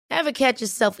Ever catch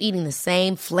yourself eating the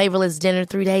same flavorless dinner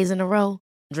 3 days in a row?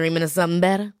 Dreaming of something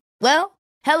better? Well,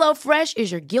 HelloFresh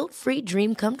is your guilt-free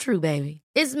dream come true, baby.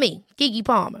 It's me, Keke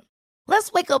Palmer.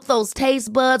 Let's wake up those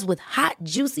taste buds with hot,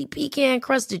 juicy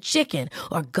pecan-crusted chicken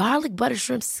or garlic butter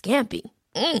shrimp scampi.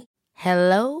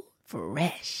 Hello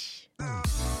Fresh.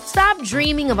 Stop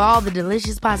dreaming of all the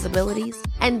delicious possibilities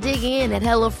and dig in at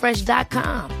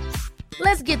HelloFresh.com.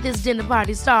 Let's get this dinner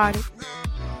party started.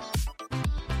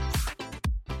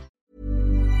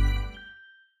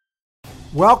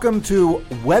 Welcome to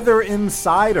Weather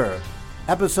Insider,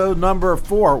 episode number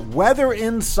 4. Weather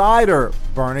Insider,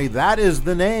 Bernie, that is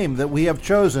the name that we have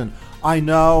chosen. I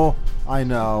know.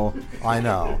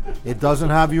 It doesn't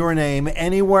have your name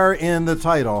anywhere in the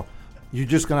title. You're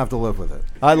just going to have to live with it.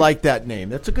 I like that name.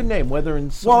 That's a good name, Weather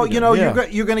Insider. Well,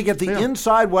 you're going to get the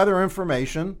inside weather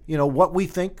information, what we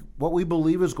think, what we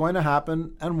believe is going to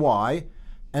happen and why.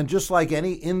 And just like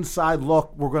any inside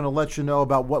look, we're going to let you know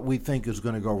about what we think is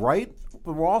going to go right.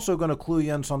 But we're also going to clue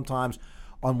you in sometimes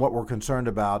on what we're concerned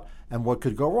about and what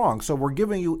could go wrong. So we're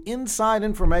giving you inside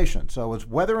information. So it's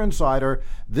Weather Insider.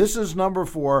 This is number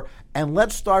 4. And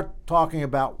let's start talking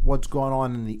about what's going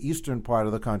on in the eastern part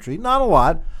of the country. Not a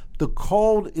lot. The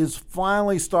cold is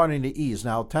finally starting to ease.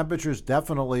 Now, temperatures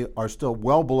definitely are still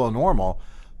well below normal,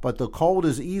 but the cold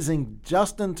is easing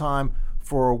just in time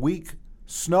for a weak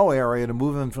snow area to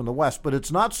move in from the west. But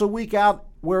it's not so weak out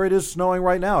where it is snowing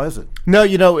right now, is it? No,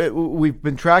 we've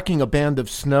been tracking a band of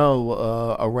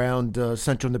snow around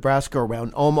central Nebraska,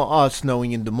 around Omaha,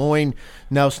 snowing in Des Moines,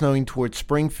 now snowing towards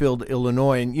Springfield,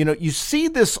 Illinois. And, you see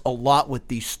this a lot with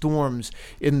these storms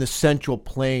in the Central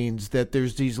Plains, that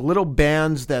there's these little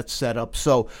bands that set up.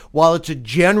 So while it's a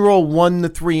general 1 to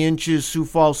 3 inches, Sioux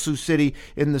Falls, Sioux City,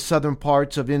 in the southern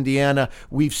parts of Indiana,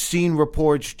 we've seen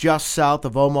reports just south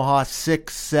of Omaha,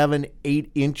 6, 7,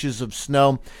 8 inches of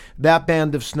snow. That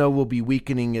band of snow will be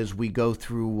weakening as we go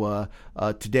through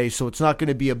today, so it's not going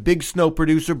to be a big snow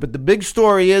producer. But the big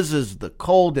story is the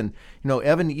cold. And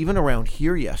Evan, even around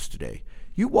here yesterday,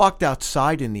 you walked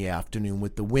outside in the afternoon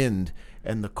with the wind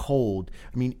and the cold.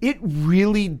 I mean, it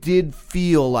really did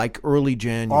feel like early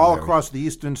January all across the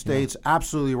eastern states. Yeah.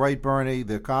 Absolutely right, Bernie.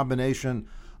 The combination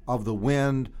of the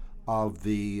wind, of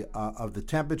the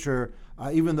temperature,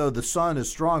 even though the sun is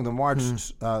strong, the March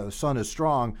sun is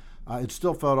strong. It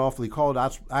still felt awfully cold.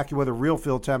 AccuWeather real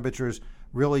field temperatures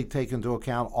really take into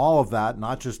account all of that,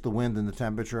 not just the wind and the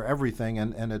temperature, everything,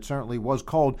 and it certainly was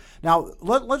cold. Now,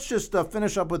 let's just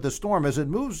finish up with the storm as it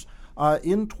moves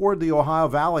in toward the Ohio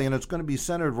Valley, and it's going to be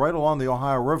centered right along the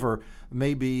Ohio River,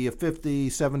 maybe 50,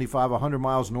 75, 100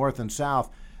 miles north and south.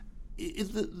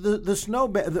 The snow,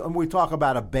 when we talk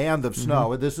about a band of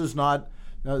snow, this is not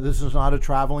a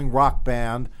traveling rock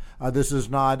band. This is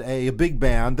not a big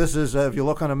band. This is, if you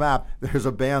look on a map, there's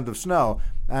a band of snow.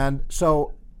 And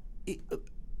so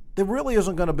there really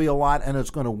isn't going to be a lot, and it's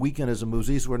going to weaken as it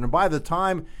moves eastward. And by the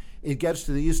time it gets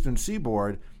to the eastern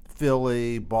seaboard,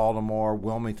 Philly, Baltimore,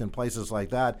 Wilmington, places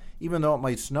like that, even though it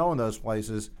might snow in those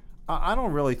places, I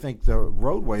don't really think the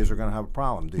roadways are going to have a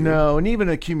problem, do you? No, and even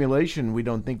accumulation, we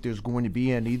don't think there's going to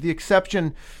be any. The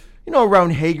exception, around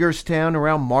Hagerstown,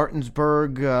 around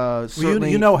Martinsburg. Certainly,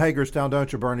 you know Hagerstown,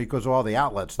 don't you, Bernie? Because of all the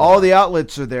outlets. All the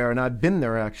outlets are there, and I've been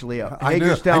there, actually.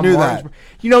 Hagerstown, I knew that.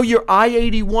 Your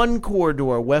I-81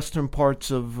 corridor, western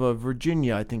parts of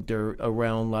Virginia, I think they're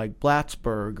around like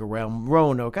Plattsburgh, around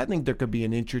Roanoke. I think there could be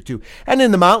an inch or two. And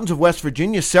in the mountains of West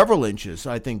Virginia, several inches.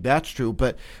 I think that's true.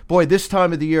 But, boy, this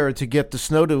time of the year, to get the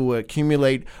snow to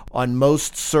accumulate on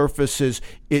most surfaces,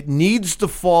 it needs to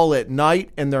fall at night,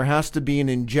 and there has to be an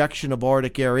injection of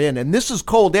Arctic air in. And this is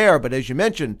cold air, but as you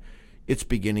mentioned, it's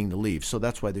beginning to leave. So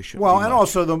that's why there should be and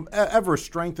also the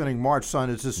ever-strengthening March sun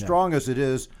is as strong as it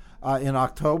is in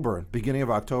October, beginning of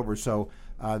October. So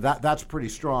that's pretty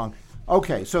strong.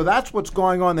 Okay, so that's what's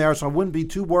going on there. So I wouldn't be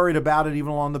too worried about it,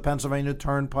 even along the Pennsylvania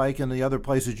Turnpike and the other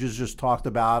places you just talked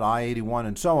about, I-81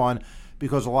 and so on,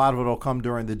 because a lot of it will come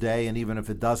during the day, and even if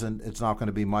it doesn't, it's not going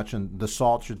to be much, and the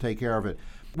salt should take care of it.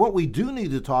 What we do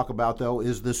need to talk about, though,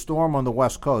 is the storm on the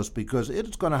West Coast, because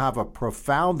it's going to have a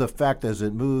profound effect as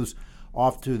it moves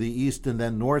off to the east and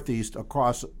then northeast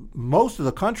across most of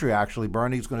the country, actually,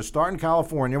 Bernie. It's going to start in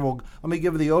California. Well, let me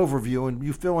give you the overview, and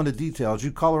you fill in the details.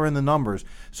 You color in the numbers.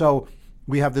 So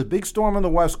we have the big storm on the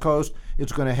West Coast.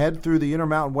 It's going to head through the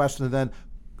Intermountain West and then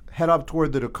head up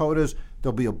toward the Dakotas.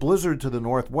 There'll be a blizzard to the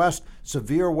northwest,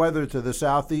 severe weather to the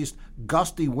southeast,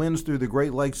 gusty winds through the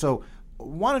Great Lakes. So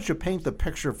why don't you paint the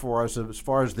picture for us as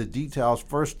far as the details,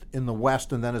 first in the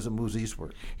west and then as it moves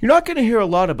eastward? You're not going to hear a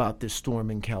lot about this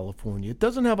storm in California. It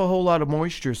doesn't have a whole lot of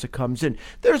moisture as it comes in.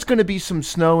 There's going to be some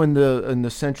snow in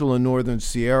the central and northern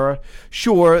Sierra.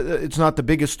 Sure, it's not the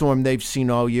biggest storm they've seen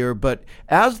all year, but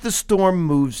as the storm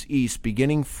moves east,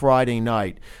 beginning Friday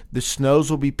night, the snows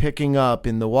will be picking up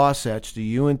in the Wasatch,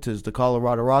 the Uintas, the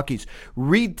Colorado Rockies.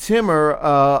 Reed Timmer,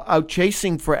 out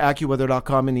chasing for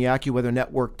AccuWeather.com and the AccuWeather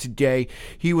Network today.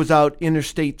 He was out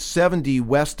Interstate 70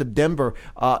 west of Denver.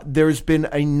 There's been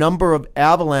a number of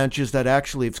avalanches that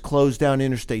actually have closed down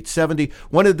Interstate 70.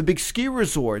 One of the big ski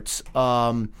resorts,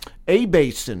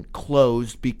 A-Basin,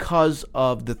 closed because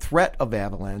of the threat of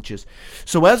avalanches.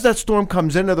 So as that storm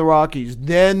comes into the Rockies,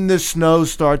 then the snow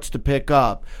starts to pick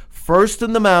up. First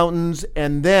in the mountains,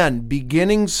 and then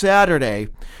beginning Saturday,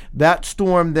 that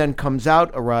storm then comes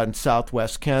out around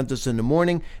southwest Kansas in the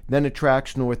morning, then it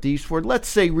tracks northeastward, let's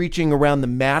say reaching around the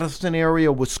Madison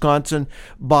area, Wisconsin,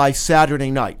 by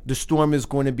Saturday night. The storm is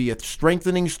going to be a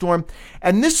strengthening storm,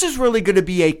 and this is really going to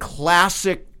be a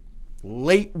classic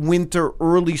late winter,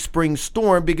 early spring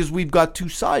storm because we've got two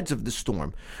sides of the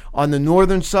storm. On the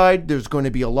northern side, there's going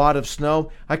to be a lot of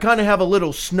snow. I kind of have a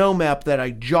little snow map that I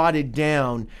jotted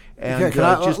down. And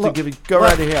Okay, to give it, go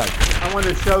right ahead. I want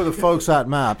to show the folks that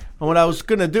map. And what I was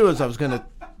going to do is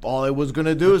all I was going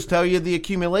to do is tell you the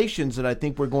accumulations that I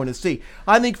think we're going to see.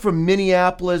 I think from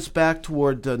Minneapolis back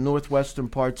toward the northwestern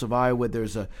parts of Iowa,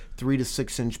 there's a 3 to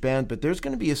 6 inch band, but there's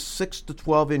going to be a 6 to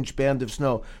 12 inch band of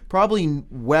snow, probably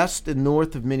west and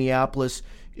north of Minneapolis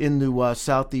into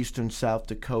southeastern South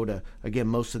Dakota. Again,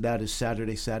 most of that is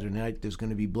Saturday night. There's going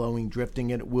to be blowing,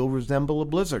 drifting, and it will resemble a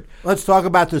blizzard. Let's talk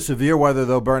about the severe weather,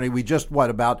 though, Bernie. We just,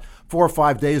 about 4 or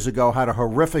 5 days ago, had a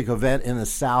horrific event in the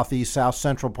southeast, south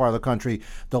central part of the country,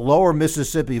 the lower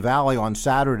Mississippi Valley on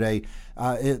Saturday.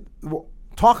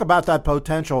 Talk about that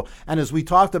potential. And as we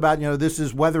talked about, this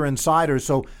is Weather Insiders,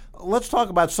 so let's talk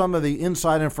about some of the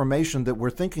inside information that we're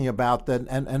thinking about that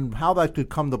and how that could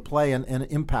come to play and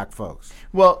impact folks.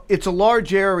 Well, it's a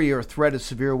large area or threat of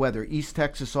severe weather. East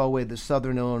Texas all the way to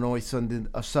southern Illinois,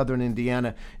 southern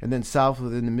Indiana, and then south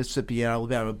within the Mississippi and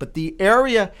Alabama. But the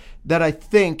area that I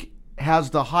think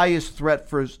has the highest threat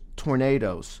for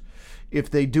tornadoes, if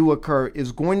they do occur,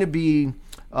 is going to be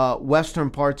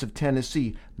western parts of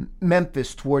Tennessee,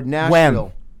 Memphis toward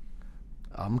Nashville.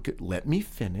 Let me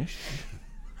finish.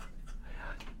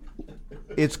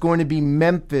 It's going to be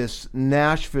Memphis,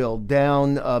 Nashville,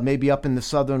 down maybe up in the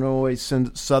southern Illinois,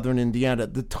 southern Indiana.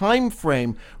 The time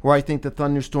frame where I think the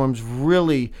thunderstorms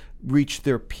really reach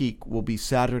their peak will be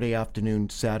Saturday afternoon,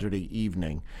 Saturday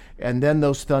evening. And then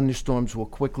those thunderstorms will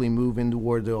quickly move in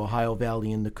toward the Ohio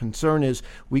Valley. And the concern is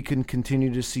we can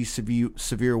continue to see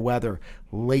severe weather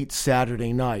late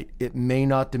Saturday night. It may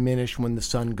not diminish when the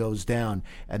sun goes down.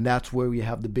 And that's where we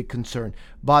have the big concern.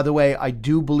 By the way, I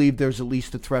do believe there's at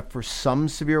least a threat for some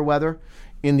severe weather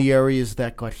in the areas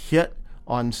that got hit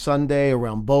on Sunday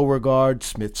around Beauregard,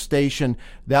 Smith Station.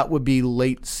 That would be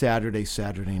late Saturday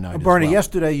night. Bernie, as well.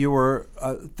 Yesterday you were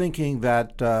thinking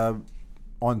that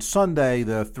on Sunday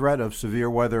the threat of severe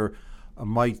weather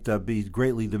might be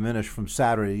greatly diminished from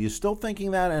Saturday. Are you still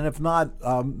thinking that? And if not,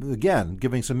 again,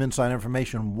 giving some inside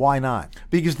information, why not?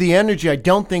 Because the energy, I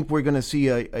don't think we're going to see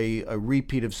a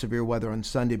repeat of severe weather on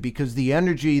Sunday, because the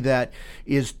energy that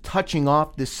is touching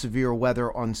off this severe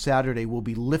weather on Saturday will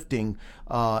be lifting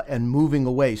and moving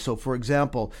away. So, for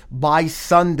example, by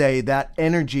Sunday, that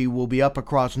energy will be up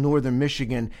across northern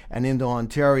Michigan and into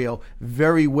Ontario,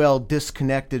 very well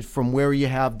disconnected from where you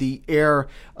have the air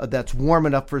that's warm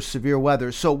enough for severe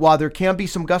weather. So while there can be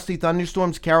some gusty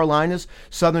thunderstorms, Carolinas,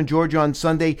 southern Georgia on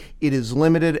Sunday, it is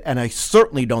limited, and I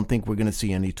certainly don't think we're going to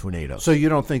see any tornadoes. So you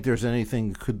don't think there's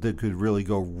anything that could really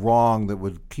go wrong that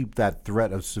would keep that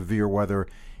threat of severe weather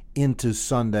into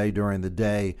Sunday during the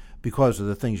day because of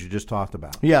the things you just talked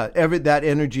about? Yeah, that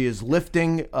energy is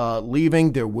lifting,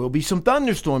 leaving. There will be some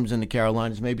thunderstorms in the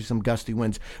Carolinas, maybe some gusty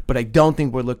winds, but I don't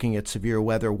think we're looking at severe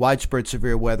weather, widespread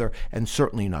severe weather, and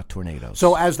certainly not tornadoes.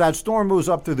 So as that storm moves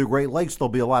up through the Great Lakes, there'll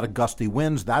be a lot of gusty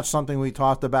winds. That's something we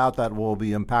talked about that will be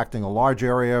impacting a large the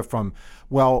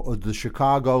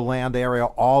Chicagoland area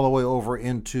all the way over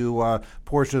into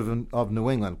portions of New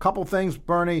England. Couple things,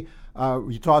 Bernie.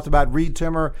 You talked about Reed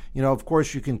Timmer. Of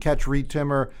course, you can catch Reed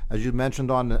Timmer, as you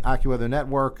mentioned, on the AccuWeather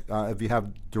Network. If you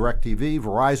have DirecTV,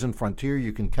 Verizon, Frontier,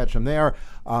 you can catch him there.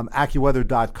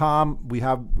 AccuWeather.com, we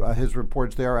have his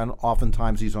reports there, and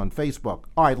oftentimes he's on Facebook.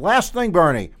 All right, last thing,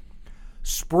 Bernie.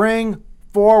 Spring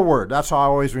forward. That's how I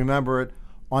always remember it.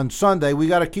 On Sunday, we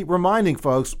got to keep reminding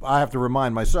folks. I have to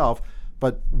remind myself,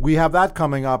 but we have that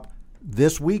coming up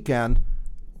this weekend.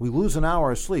 We lose an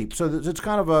hour of sleep. So it's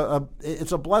kind of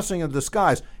it's a blessing in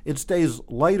disguise. It stays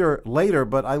later,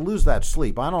 but I lose that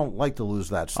sleep. I don't like to lose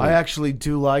that sleep. I actually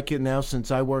do like it now since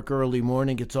I work early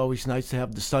morning. It's always nice to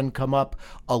have the sun come up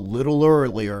a little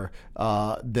earlier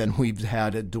than we've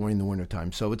had it during the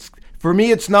wintertime. So for me,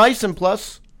 it's nice, and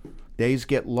plus, days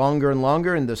get longer and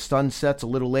longer and the sun sets a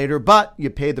little later, but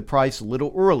you pay the price a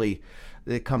little early.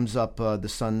 It comes up, the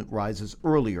sun rises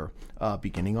earlier,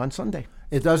 beginning on Sunday.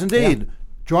 It does indeed. Yeah.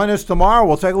 Join us tomorrow.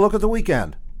 We'll take a look at the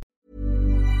weekend.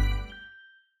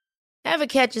 Ever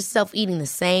catch yourself eating the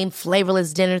same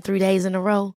flavorless dinner 3 days in a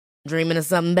row? Dreaming of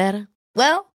something better?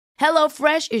 Well,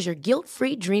 HelloFresh is your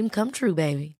guilt-free dream come true,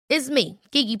 baby. It's me,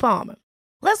 Keke Palmer.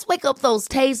 Let's wake up those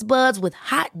taste buds with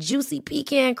hot, juicy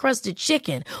pecan-crusted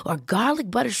chicken or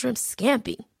garlic butter shrimp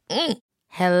scampi.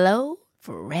 Hello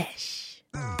Fresh.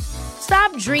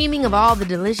 Stop dreaming of all the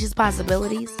delicious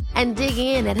possibilities and dig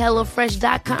in at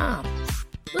HelloFresh.com.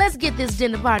 Let's get this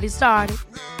dinner party started.